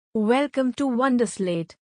Welcome to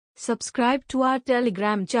Wonderslate. Subscribe to our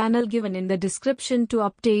Telegram channel given in the description to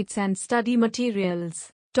updates and study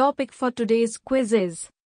materials. Topic for today's quiz is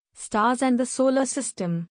Stars and the Solar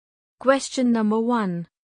System. Question number 1.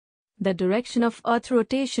 The direction of Earth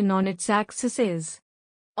rotation on its axis is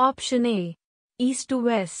Option A. East to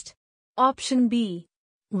west. Option B.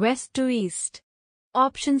 West to east.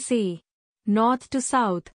 Option C. North to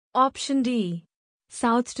south. Option D.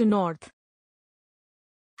 South to north.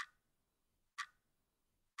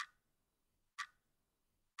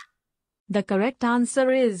 The correct answer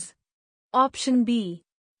is Option B.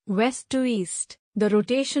 West to east. The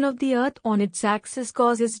rotation of the Earth on its axis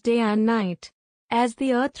causes day and night. As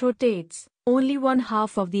the Earth rotates, only one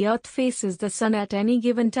half of the Earth faces the Sun at any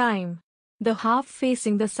given time. The half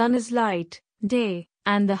facing the Sun is light, day,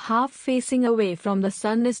 and the half facing away from the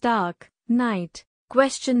Sun is dark, night.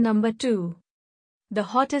 Question number 2. The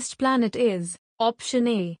hottest planet is Option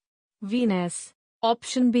A. Venus.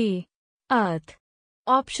 Option B. Earth.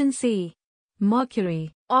 Option C.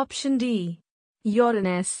 Mercury. Option D.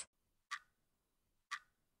 Uranus.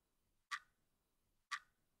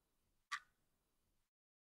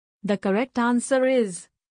 The correct answer is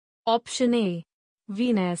Option A.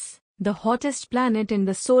 Venus. The hottest planet in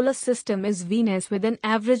the solar system is Venus with an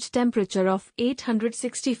average temperature of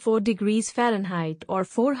 864 degrees Fahrenheit or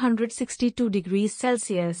 462 degrees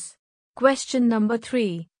Celsius. Question number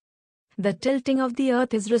 3. The tilting of the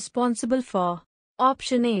Earth is responsible for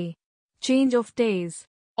Option A. Change of days.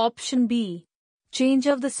 Option B. Change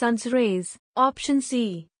of the sun's rays. Option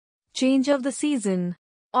C. Change of the season.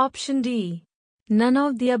 Option D. None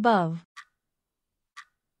of the above.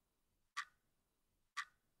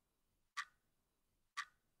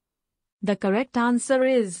 The correct answer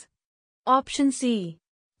is Option C.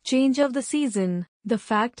 Change of the season. The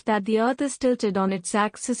fact that the Earth is tilted on its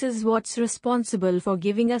axis is what's responsible for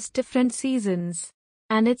giving us different seasons.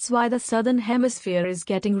 And it's why the southern hemisphere is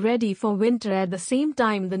getting ready for winter at the same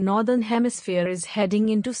time the northern hemisphere is heading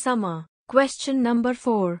into summer. Question number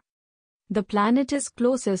 4. The planet is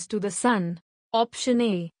closest to the Sun. Option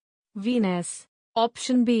A. Venus.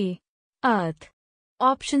 Option B. Earth.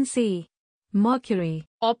 Option C. Mercury.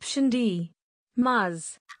 Option D.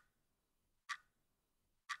 Mars.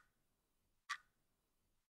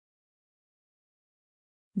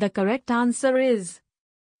 The correct answer is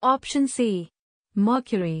Option C.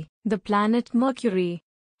 Mercury. The planet Mercury,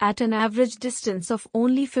 at an average distance of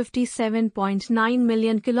only 57.9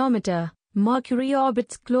 million kilometers, Mercury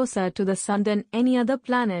orbits closer to the Sun than any other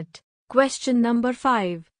planet. Question number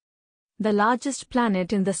 5. The largest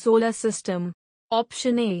planet in the solar system.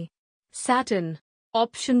 Option A. Saturn.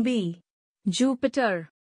 Option B. Jupiter.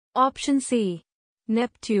 Option C.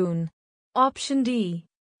 Neptune. Option D.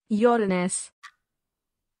 Uranus.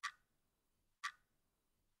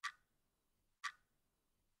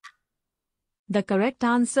 The correct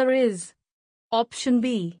answer is Option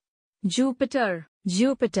B. Jupiter.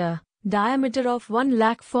 Jupiter, diameter of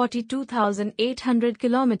 1,42,800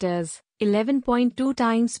 kilometers, 11.2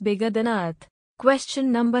 times bigger than Earth.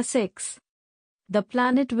 Question number 6. The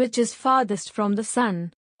planet which is farthest from the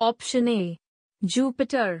Sun. Option A.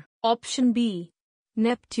 Jupiter. Option B.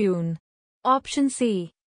 Neptune. Option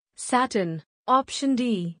C. Saturn. Option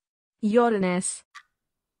D. Uranus.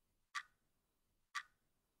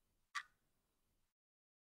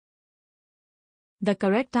 The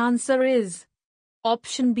correct answer is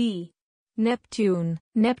Option B. Neptune.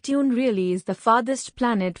 Neptune really is the farthest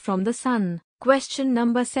planet from the Sun. Question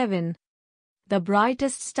number 7. The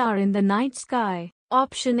brightest star in the night sky.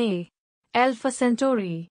 Option A. Alpha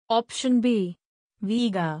Centauri. Option B.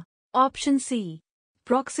 Vega. Option C.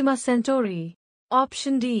 Proxima Centauri.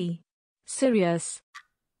 Option D. Sirius.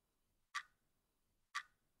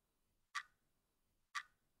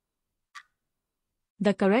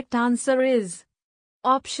 The correct answer is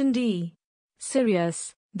Option D.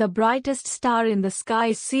 Sirius. The brightest star in the sky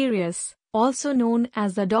is Sirius, also known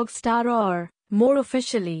as the Dog Star or, more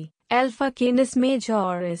officially, Alpha Canis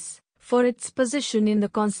Majoris, for its position in the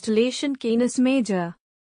constellation Canis Major.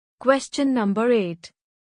 Question number 8.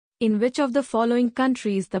 In which of the following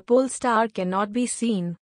countries the Polestar cannot be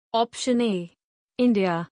seen? Option A.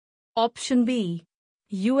 India. Option B.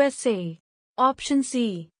 USA. Option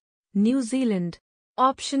C. New Zealand.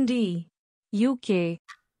 Option D. UK.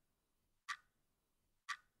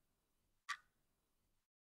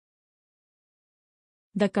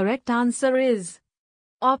 The correct answer is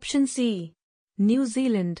Option C. New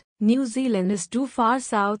Zealand. New Zealand is too far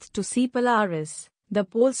south to see Polaris, the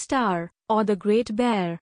Pole Star, or the Great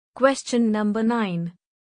Bear. Question number 9.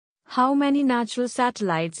 How many natural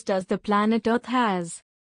satellites does the planet Earth has?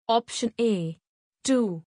 Option A.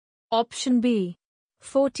 2. Option B.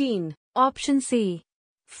 14. Option C.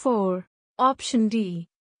 4. Option D.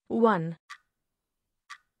 1.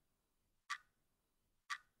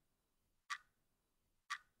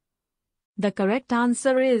 The correct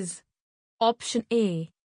answer is option A.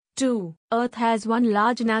 2. Earth has one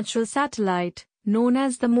large natural satellite, known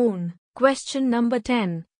as the Moon. Question number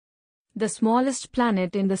 10. The smallest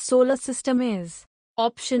planet in the solar system is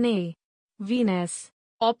option A. Venus.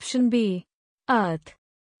 Option B. Earth.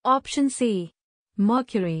 Option C.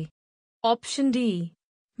 Mercury. Option D.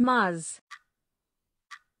 Mars.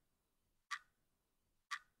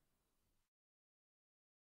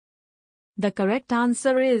 The correct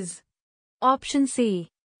answer is option C.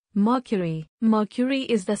 Mercury. Mercury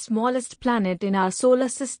is the smallest planet in our solar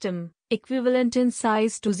system, equivalent in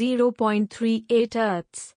size to 0.38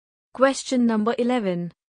 Earths. Question number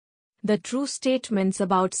 11. The true statements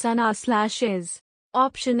about Sun are/is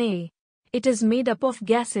option A. It is made up of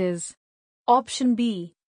gases. Option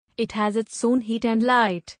B. It has its own heat and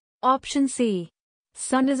light. Option C.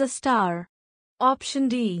 Sun is a star. Option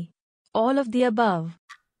D. All of the above.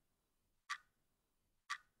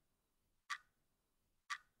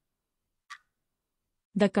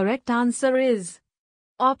 The correct answer is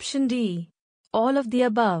option D. All of the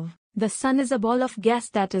above. The Sun is a ball of gas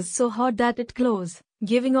that is so hot that it glows,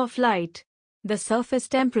 giving off light. The surface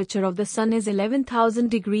temperature of the Sun is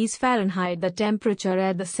 11,000 degrees Fahrenheit. The temperature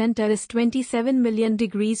at the center is 27 million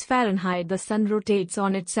degrees Fahrenheit. The Sun rotates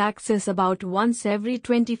on its axis about once every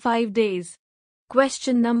 25 days.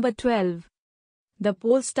 Question number 12. The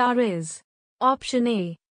Polestar is option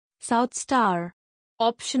A. South Star.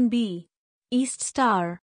 Option B. East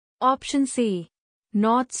Star. Option C.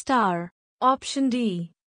 North Star. Option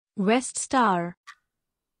D. West Star.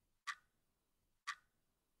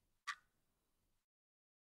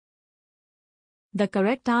 The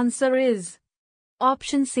correct answer is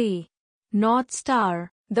option C. North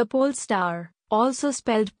Star. The Polestar, also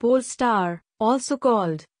spelled Polestar, also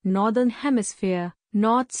called Northern Hemisphere,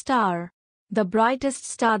 North Star, the brightest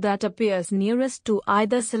star that appears nearest to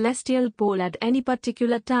either celestial pole at any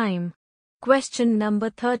particular time. Question number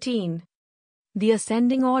 13. The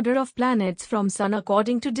ascending order of planets from Sun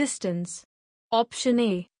according to distance. Option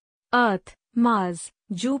A. Earth, Mars,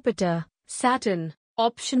 Jupiter, Saturn.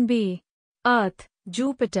 Option B. Earth,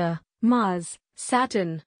 Jupiter, Mars,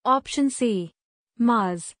 Saturn. Option C.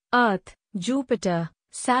 Mars, Earth, Jupiter,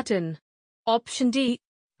 Saturn. Option D.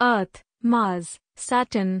 Earth, Mars,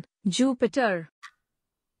 Saturn, Jupiter.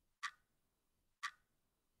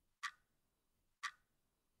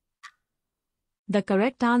 The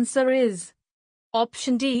correct answer is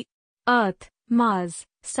option D. Earth, Mars,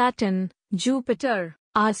 Saturn, Jupiter.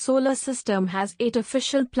 Our solar system has 8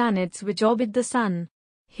 official planets which orbit the Sun.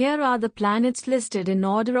 Here are the planets listed in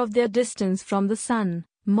order of their distance from the Sun: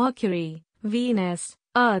 Mercury, Venus,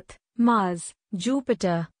 Earth, Mars,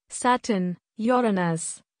 Jupiter, Saturn,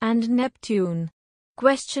 Uranus, and Neptune.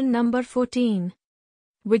 Question number 14.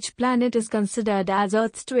 Which planet is considered as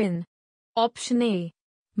Earth's twin? Option A.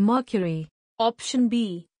 Mercury. Option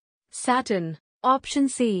B. Saturn. Option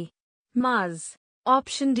C. Mars.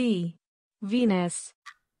 Option D. Venus.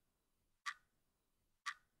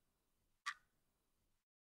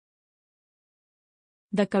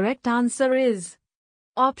 The correct answer is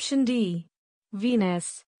option D.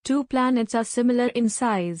 Venus. 2 planets are similar in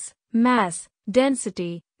size, mass,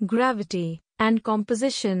 density, gravity, and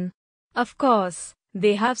composition. Of course,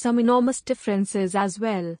 they have some enormous differences as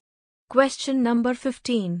well. Question number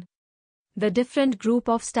 15. The different group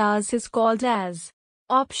of stars is called as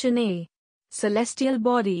option A. Celestial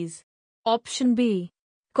bodies. Option B.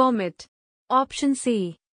 Comet. Option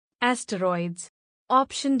C. Asteroids.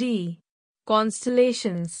 Option D.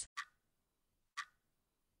 Constellations.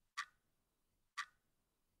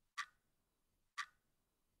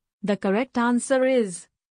 The correct answer is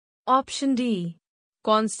option D.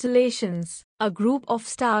 Constellations. A group of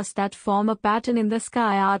stars that form a pattern in the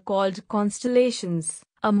sky are called constellations.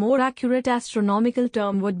 A more accurate astronomical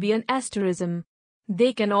term would be an asterism.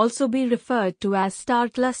 They can also be referred to as star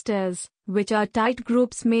clusters, which are tight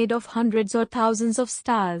groups made of hundreds or thousands of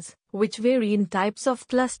stars, which vary in types of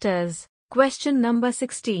clusters. Question number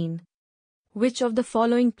 16. Which of the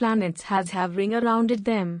following planets has hovering around it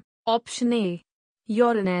them? Option A.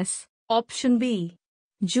 Uranus. Option B.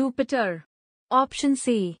 Jupiter. Option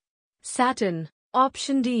C. Saturn.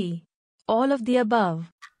 Option D. All of the above.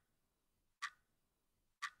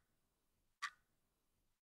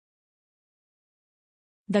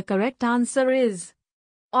 The correct answer is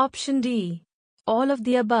option D. All of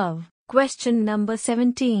the above. Question number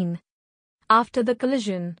 17. After the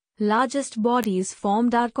collision, largest bodies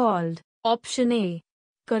formed are called option A.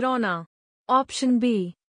 Corona. Option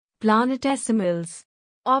B. Planetesimals.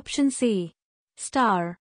 Option C.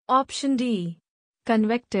 Star. Option D.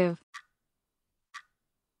 Convective.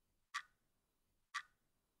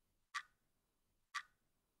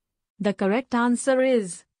 The correct answer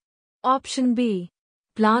is option B.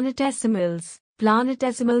 Planetesimals.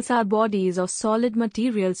 Planetesimals are bodies of solid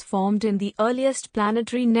materials formed in the earliest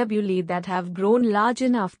planetary nebulae that have grown large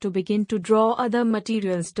enough to begin to draw other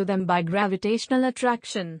materials to them by gravitational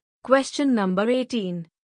attraction. Question number 18.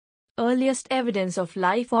 Earliest evidence of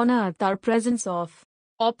life on Earth are presence of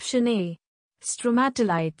option A.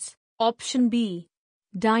 Stromatolites. Option B.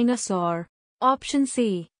 Dinosaur. Option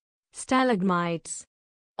C. Stalagmites.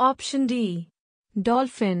 Option D.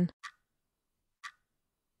 Dolphin.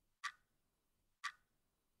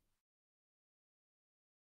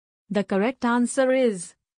 The correct answer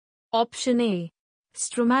is option A.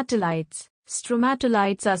 Stromatolites.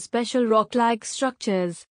 Stromatolites are special rock-like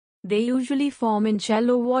structures. They usually form in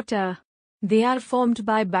shallow water. They are formed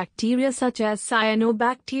by bacteria such as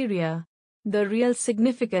cyanobacteria. The real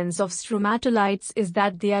significance of stromatolites is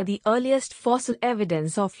that they are the earliest fossil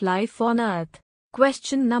evidence of life on Earth.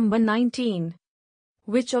 Question number 19.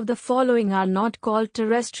 Which of the following are not called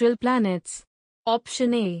terrestrial planets?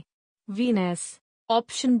 Option A. Venus.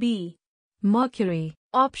 Option B. Mercury.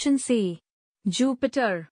 Option C.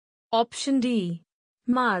 Jupiter. Option D.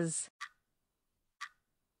 Mars.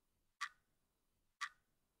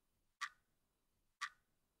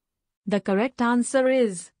 The correct answer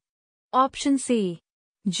is option C.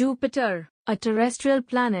 Jupiter. A terrestrial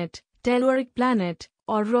planet, telluric planet,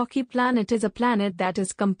 or rocky planet is a planet that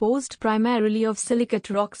is composed primarily of silicate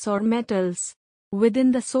rocks or metals.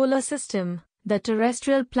 Within the solar system, the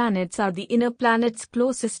terrestrial planets are the inner planets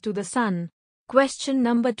closest to the Sun. Question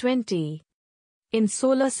number 20. In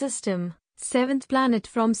solar system, seventh planet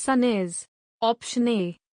from Sun is option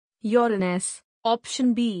A. Uranus.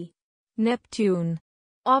 Option B. Neptune.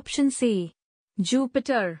 Option C.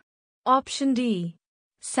 Jupiter. Option D.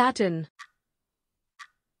 Saturn.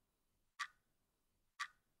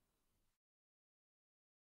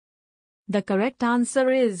 The correct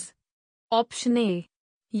answer is option A.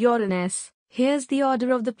 Uranus. Here's the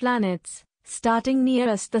order of the planets, starting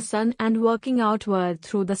nearest the Sun and working outward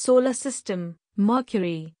through the solar system: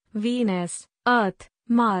 Mercury, Venus, Earth,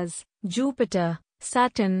 Mars, Jupiter,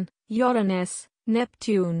 Saturn, Uranus,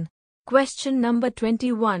 Neptune. Question number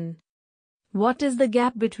 21. What is the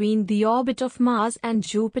gap between the orbit of Mars and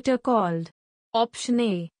Jupiter called? Option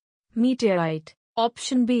A. Meteorite.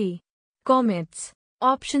 Option B. Comets.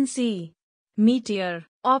 Option C. Meteor.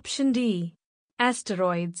 Option D.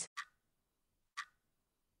 Asteroids.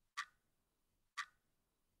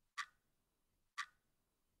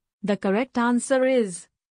 The correct answer is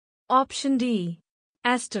option D.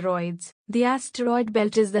 Asteroids. The asteroid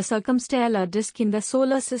belt is the circumstellar disk in the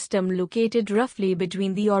solar system located roughly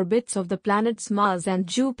between the orbits of the planets Mars and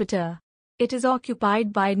Jupiter. It is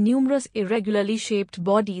occupied by numerous irregularly shaped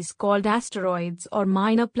bodies called asteroids or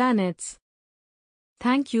minor planets.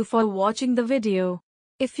 Thank you for watching the video.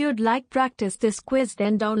 If you'd like practice this quiz,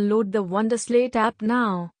 then download the Wonderslate app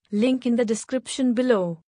now. Link in the description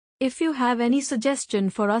below. If you have any suggestion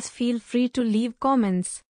for us, feel free to leave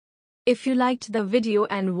comments. If you liked the video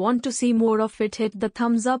and want to see more of it, hit the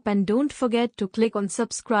thumbs up and don't forget to click on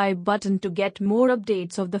subscribe button to get more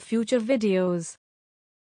updates of the future videos.